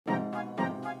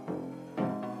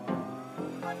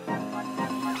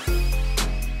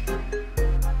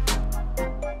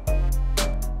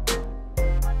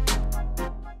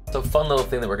fun little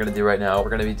thing that we're gonna do right now. We're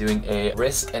gonna be doing a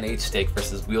Risk NH stake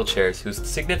versus Wheelchairs, who's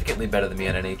significantly better than me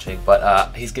at NHing,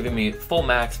 but he's giving me full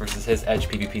max versus his edge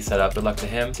PvP setup. Good luck to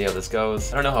him. See how this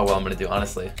goes. I don't know how well I'm gonna do,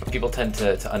 honestly. People tend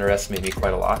to underestimate me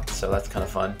quite a lot, so that's kind of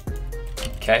fun.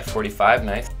 Okay, 45,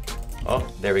 nice. Oh,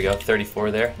 there we go,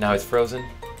 34 there. Now he's frozen.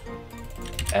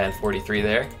 And 43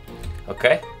 there.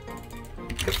 Okay.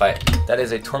 Good fight. That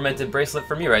is a tormented bracelet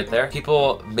for me right there.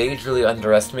 People majorly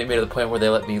underestimate me to the point where they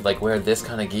let me like wear this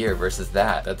kind of gear versus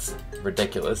that. That's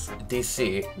ridiculous.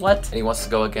 DC, what? And he wants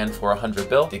to go again for 100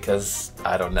 bill because,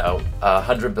 I don't know,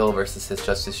 100 bill versus his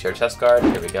Justice Share chest guard.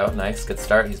 Here we go, nice, good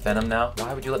start. He's Venom now.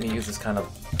 Why would you let me use this kind of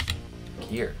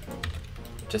gear?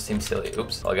 It just seems silly.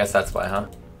 Oops, well, I guess that's why, huh?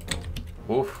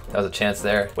 Oof, that was a chance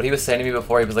there. What he was saying to me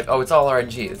before, he was like, oh, it's all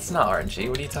RNG. It's not RNG,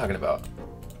 what are you talking about?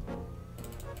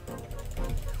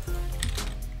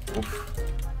 Oof.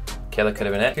 Okay, that could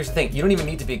have been it. Here's the thing, you don't even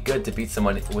need to be good to beat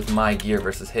someone with my gear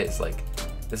versus his. Like,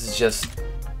 this is just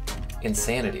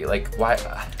insanity. Like, why?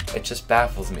 It just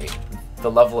baffles me. The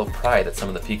level of pride that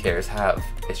some of the PKers have,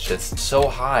 it's just so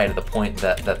high to the point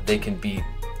that they can beat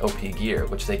OP gear,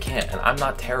 which they can't, and I'm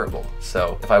not terrible.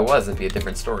 So if I was, it'd be a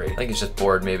different story. I think he's just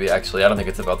bored, maybe, actually. I don't think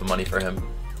it's about the money for him.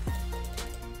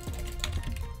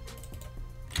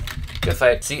 Good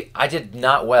fight. See, I did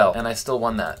not well, and I still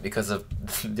won that because of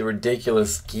the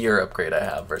ridiculous gear upgrade I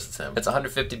have versus him. It's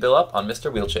 150 bill up on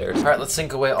Mr. Wheelchairs. All right, let's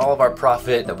sink away all of our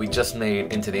profit that we just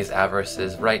made into these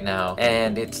avarices right now,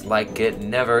 and it's like it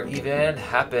never even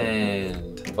happened.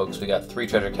 Folks, we got 3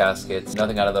 treasure caskets,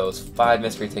 nothing out of those. 5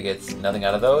 mystery tickets, nothing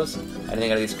out of those.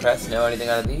 Anything out of these crests? No. Anything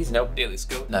out of these? Nope. Daily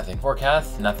scope? Nothing.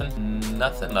 Forecast? Nothing.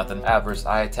 Nothing. Nothing. Avarice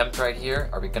eye attempt right here.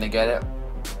 Are we gonna get it?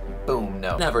 Boom,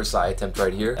 no. Avarice eye attempt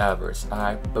right here. Avarice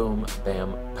eye, boom,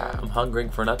 bam, pow. I'm hungering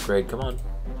for an upgrade, come on.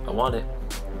 I want it.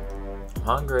 I'm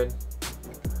hungry.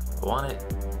 I want it.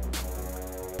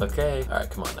 Okay. All right,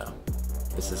 come on now.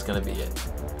 This is gonna be it.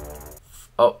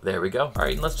 Oh, there we go. All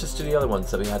right, let's just do the other ones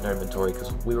that we had in our inventory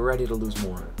because we were ready to lose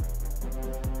more.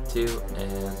 2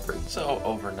 and 3. So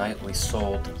overnight we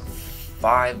sold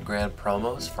 5 grand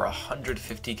promos for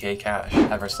 150k cash.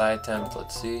 Avarice eye attempt,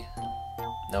 let's see.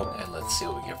 Nope, and let's see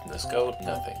what we get from this gold.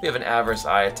 Nothing. We have an Avarice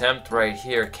eye attempt right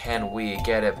here. Can we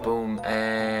get it? Boom,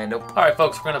 and nope. All right,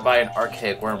 folks, we're gonna buy an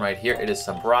archaic worm right here. It is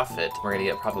some profit. We're gonna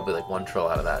get probably like 1 trill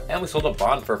out of that. And we sold a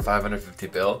bond for 550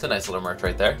 bill. It's a nice little merch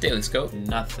right there. Daily scope,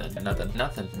 nothing, nothing,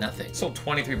 nothing, nothing. Sold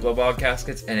 23 blowbog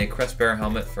caskets and a crest bearer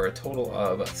helmet for a total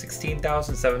of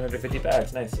 16,750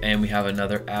 bags. Nice. And we have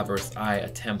another Avarice eye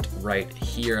attempt right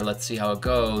here. Let's see how it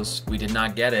goes. We did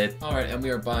not get it. All right, and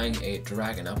we are buying a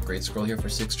dragon upgrade scroll here for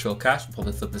 6 trill cash. We'll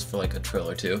probably flip this for like a trill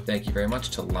or 2. Thank you very much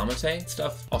to Lamate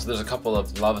stuff. Also, there's a couple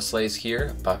of lava slays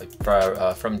here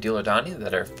from Dealer Donnie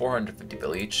that are 450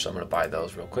 bill each, so I'm gonna buy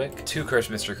those real quick. 2 cursed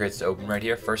mystery crates to open right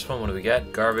here. First one, what do we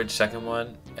get? Garbage. Second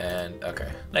one, and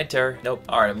okay. NHER. Nope.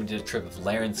 All right, I'm gonna do a trip of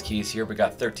Laren's keys here. We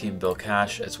got 13 bill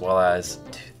cash as well as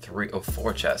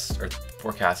 4 chests or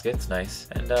 4 caskets. Nice.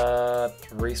 And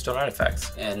 3 stone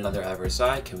artifacts. And another Avarice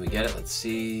eye. Can we get it? Let's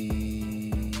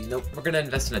see. Nope. We're gonna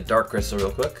invest in a dark crystal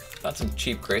real quick. Got some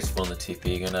cheap crates full in the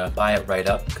TP. Gonna buy it right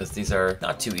up because these are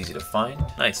not too easy to find.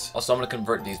 Nice. Also, I'm gonna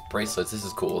convert these bracelets. This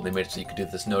is cool. They made it so you could do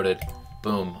this noted.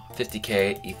 Boom,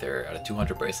 50k ether out of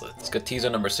 200 bracelets.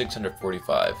 Scatizo number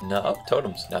 645. No,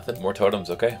 totems, nothing. More totems,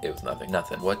 okay. It was nothing,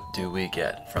 nothing. What do we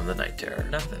get from the NHER?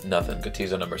 Nothing, nothing.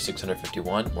 Scatizo number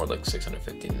 651, more like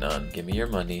 650, none. Give me your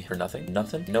money for nothing,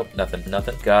 nothing. Nope, nothing,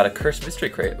 nothing. Got a cursed mystery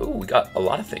crate. Ooh, we got a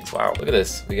lot of things, wow. Look at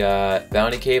this. We got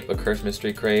bounty cape, a cursed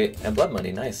mystery crate, and blood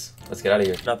money, nice. Let's get out of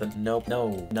here. Nothing, nope,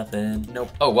 no, nothing, nope.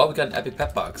 Oh, well, we got an epic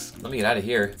pet box. Let me get out of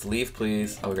here. Let's leave,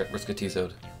 please. Oh, we're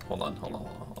Scatizo'd. Hold on, hold on,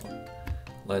 hold on.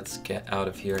 Let's get out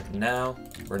of here now.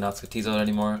 We're not Scatizo'd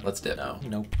anymore. Let's dip. No,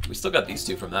 nope. We still got these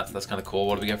 2 from that, so that's kind of cool.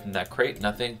 What do we get from that crate?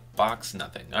 Nothing. Box,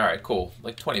 nothing. All right, cool.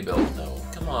 Like 20 bill. No,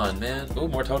 come on, man. Ooh,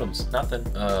 more totems. Nothing.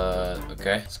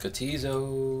 Okay.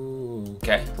 Scatizo.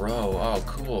 Okay. Bro, oh,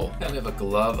 cool. Then we have a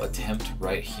glove attempt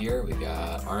right here. We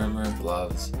got armor,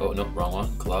 gloves. Oh, no, wrong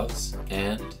one. Gloves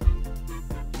and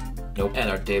nope. And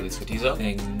our daily Scatizo.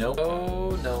 Thing. Nope.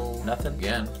 Oh, no. Nothing.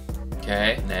 Again.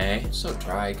 Okay, nay. So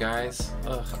dry, guys.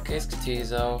 Ugh. Okay,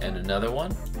 Scatizo. And another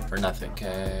one for nothing.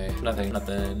 Okay, nothing,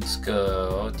 nothing.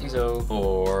 Scatizo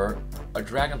for a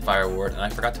Dragonfire Ward, and I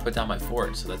forgot to put down my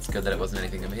Forge, so that's good that it wasn't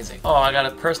anything amazing. Oh, I got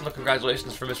a personal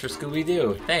congratulations for Mr.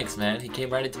 Scooby-Doo. Thanks, man. He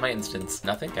came right into my instance.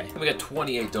 Nothing? Okay. And we got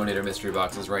 28 donator mystery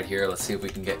boxes right here. Let's see if we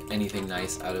can get anything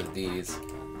nice out of these.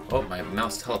 Oh, my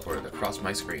mouse teleported across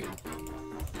my screen.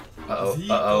 Uh-oh,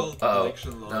 uh-oh,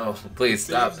 uh-oh. No, please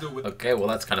stop. Okay, well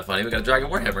that's kind of funny. We got a Dragon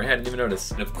Warhammer. I hadn't even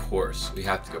noticed. And of course, we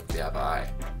have to go for the Eye.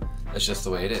 That's just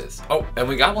the way it is. Oh, and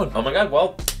we got one. Oh my god,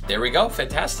 well, there we go.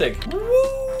 Fantastic. Woo!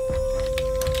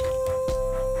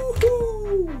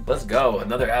 Let's go.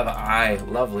 Another Ava Eye.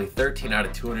 Lovely. 13 out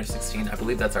of 216. I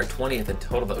believe that's our 20th in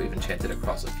total that we've enchanted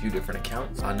across a few different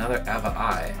accounts. Another Ava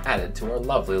Eye added to our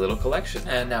lovely little collection.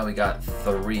 And now we got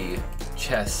 3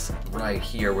 chests right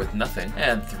here with nothing.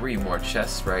 And 3 more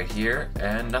chests right here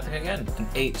and nothing again. And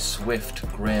 8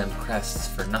 Swift Grand Crests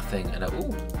for nothing. And a,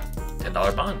 ooh,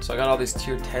 $10 bond. So I got all these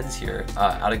tier 10s here.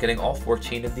 Out of getting all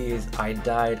 14 of these, I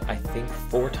died, I think,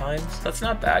 4 times. That's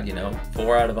not bad, you know.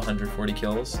 4 out of 140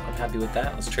 kills. I'm happy with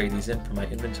that. Let's trade these in for my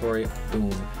inventory.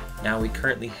 Boom. Now we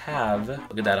currently have,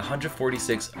 look at that,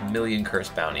 146 million curse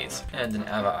bounties. And an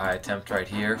Ava Eye attempt right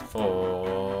here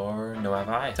for no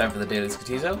Ava Eye. Time for the daily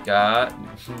Skatizo. Got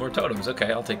more totems.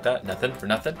 Okay, I'll take that. Nothing for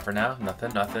nothing. For now,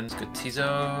 nothing.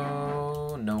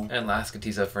 Skatizo, no. And last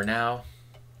Skatizo for now.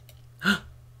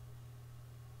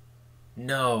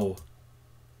 No.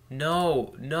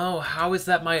 No, no, how is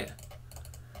that my...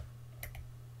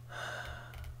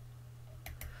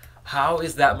 How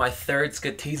is that my 3rd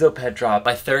Skatizo pet drop?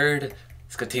 My 3rd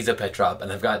Skatizo pet drop,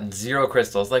 and I've gotten 0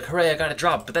 crystals. Like, hooray, I got a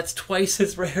drop, but that's twice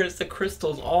as rare as the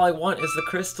crystals. All I want is the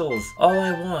crystals. All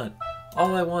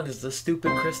I want is the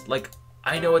stupid crystal. Like,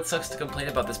 I know it sucks to complain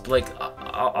about this, but like,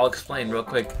 I'll explain real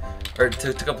quick. Or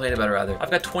to complain about it, rather.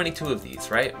 I've got 22 of these,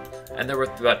 right? And they're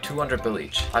worth about 200 bill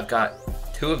each. I've got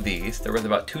 2 of these. They're worth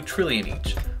about 2 trillion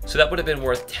each. So that would have been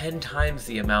worth 10 times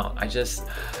the amount. I just...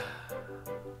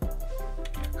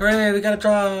 Hooray, we got a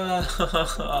draw!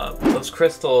 Those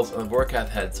crystals and Vorkath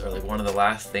heads are like one of the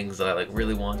last things that I like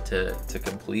really want to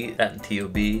complete. That and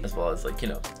TOB, as well as like, you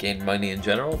know, gain money in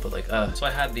general. But like, so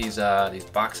I had these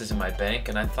boxes in my bank,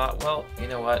 and I thought, well, you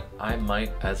know what? I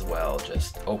might as well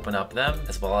just open up them,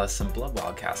 as well as some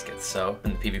Bloodwild caskets. So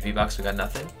in the PvP box, we got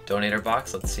nothing. Donator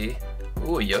box, let's see.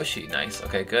 Ooh, a Yoshi, nice.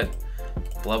 Okay, good.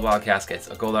 Bloodwild caskets,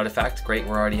 a gold artifact, great.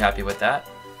 We're already happy with that.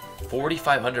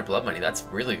 4,500 blood money, that's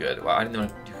really good. Wow, I didn't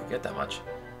know you could get that much.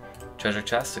 Treasure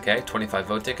chest, okay. 25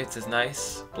 vote tickets is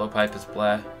nice. Blowpipe is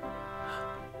bleh.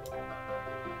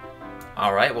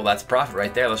 Alright, well that's profit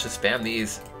right there. Let's just spam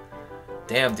these.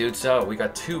 Damn, dude, so we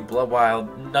got 2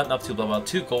 Bloodwild, not 2 Bloodwild,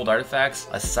 2 gold artifacts,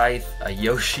 a scythe, a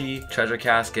Yoshi, treasure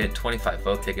casket, 25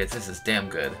 vote tickets. This is damn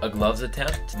good. A gloves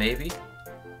attempt, maybe?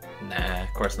 Nah,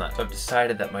 of course not. So I've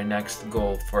decided that my next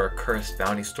goal for cursed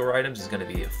bounty store items is going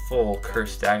to be a full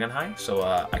cursed Dagon High. So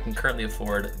I can currently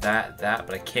afford that,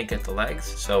 but I can't get the legs.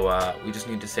 So we just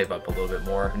need to save up a little bit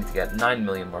more. I need to get 9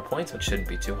 million more points, which shouldn't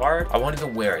be too hard. I won't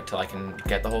even wear it till I can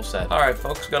get the whole set. All right,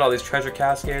 folks, we got all these treasure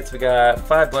caskets. We got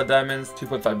 5 blood diamonds,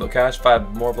 2.5 bill cash,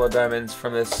 5 more blood diamonds.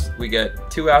 From this, we get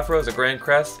 2 afros, a grand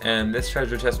crest, and this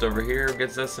treasure chest over here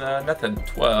gets us nothing.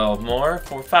 12 more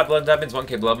for 5 blood diamonds,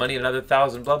 1k blood money, another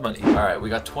 1,000 blood money. All right, we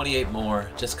got 28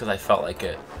 more just because I felt like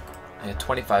it. I had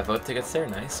 25 vote tickets there.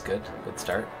 Nice, good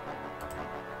start.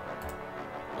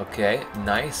 Okay,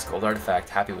 nice gold artifact.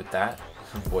 Happy with that.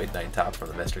 Void Knight top from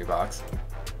the mystery box.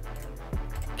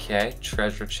 Okay,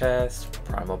 treasure chest,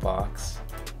 primal box,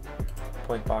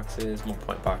 point boxes, more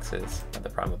point boxes, another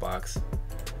primal box.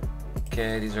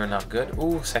 Okay, these are not good.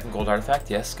 Ooh, second gold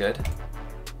artifact. Yes, good.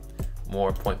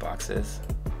 More point boxes.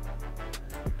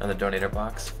 Another donator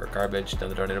box for garbage,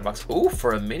 another donator box. Ooh,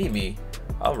 for a mini-me.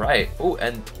 All right. Ooh,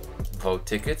 and vote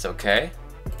tickets, okay.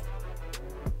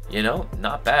 You know,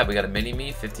 not bad. We got a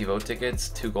mini-me, 50 vote tickets,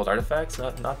 2 gold artifacts.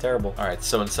 Not terrible. All right,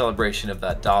 so in celebration of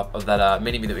that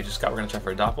mini-me that we just got, we're gonna try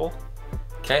for a doppel.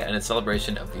 Okay, and in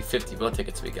celebration of the 50 vote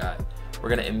tickets we got, we're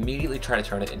gonna immediately try to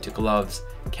turn it into gloves.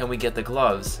 Can we get the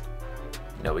gloves?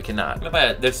 No, we cannot. I'm gonna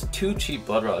buy there's 2 cheap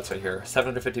blood relics right here,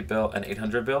 750 bill and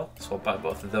 800 bill. So we'll buy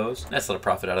both of those. Nice little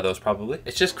profit out of those probably.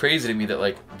 It's just crazy to me that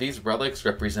like these relics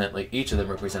represent, like each of them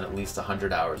represent at least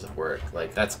 100 hours of work.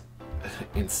 Like that's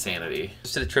insanity.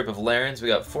 Just did a trip of Larens. We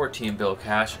got 14 bill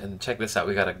cash, and check this out.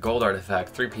 We got a gold artifact,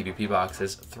 3 PvP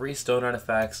boxes, 3 stone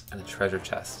artifacts, and a treasure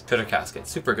chest. Treasure casket,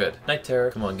 super good. Night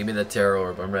terror, come on, give me that terror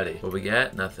orb, I'm ready. What we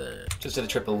get? Nothing. Just did a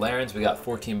trip of Larens. We got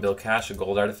 14 bill cash, a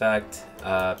gold artifact,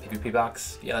 PvP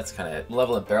box. Yeah, that's kind of it.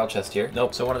 Malevolent barrel chest here.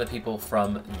 Nope. So one of the people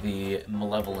from the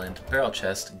malevolent barrel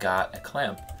chest got a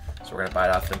clamp. So we're gonna buy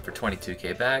it off them for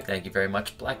 22k back. Thank you very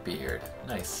much, Blackbeard.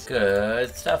 Nice.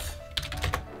 Good stuff.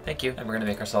 Thank you. And we're gonna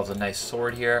make ourselves a nice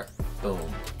sword here. Boom.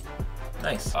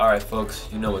 Nice. All right, folks,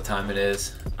 you know what time it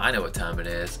is. I know what time it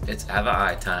is. It's Ava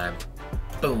Eye time.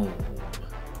 Boom.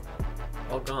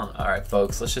 All gone. All right,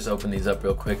 folks, let's just open these up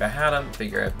real quick. I had them,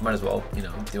 figure I might as well, you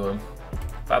know, do them.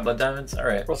 5 blood diamonds. All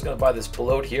right. We're also gonna buy this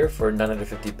bloat here for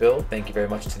 950 bill. Thank you very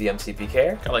much to the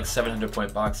MCPK. Got like 700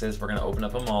 point boxes. We're gonna open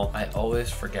up them all. I always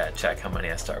forget check how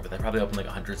many I start with. I probably opened like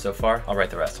 100 so far. I'll write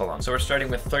the rest. Hold on. So we're starting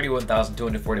with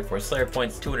 31,244 Slayer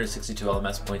points, 262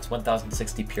 LMS points,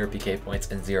 1,060 pure PK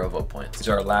points, and 0 vote points. These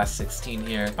are our last 16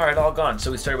 here. All right, all gone.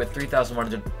 So we started with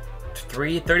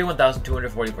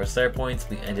 31,244 Slayer points.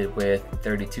 We ended with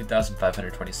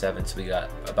 32,527. So we got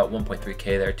about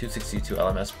 1.3k there. 262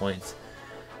 LMS points.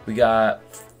 We got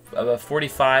about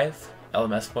 45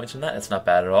 LMS points from that. That's not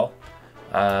bad at all.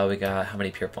 We got how many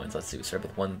pure points? Let's see. We started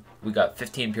with one. We got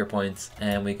 15 pure points,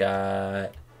 and we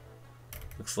got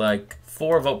looks like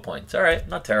 4 vote points. All right,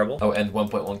 not terrible. Oh, and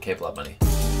 1.1k blood money.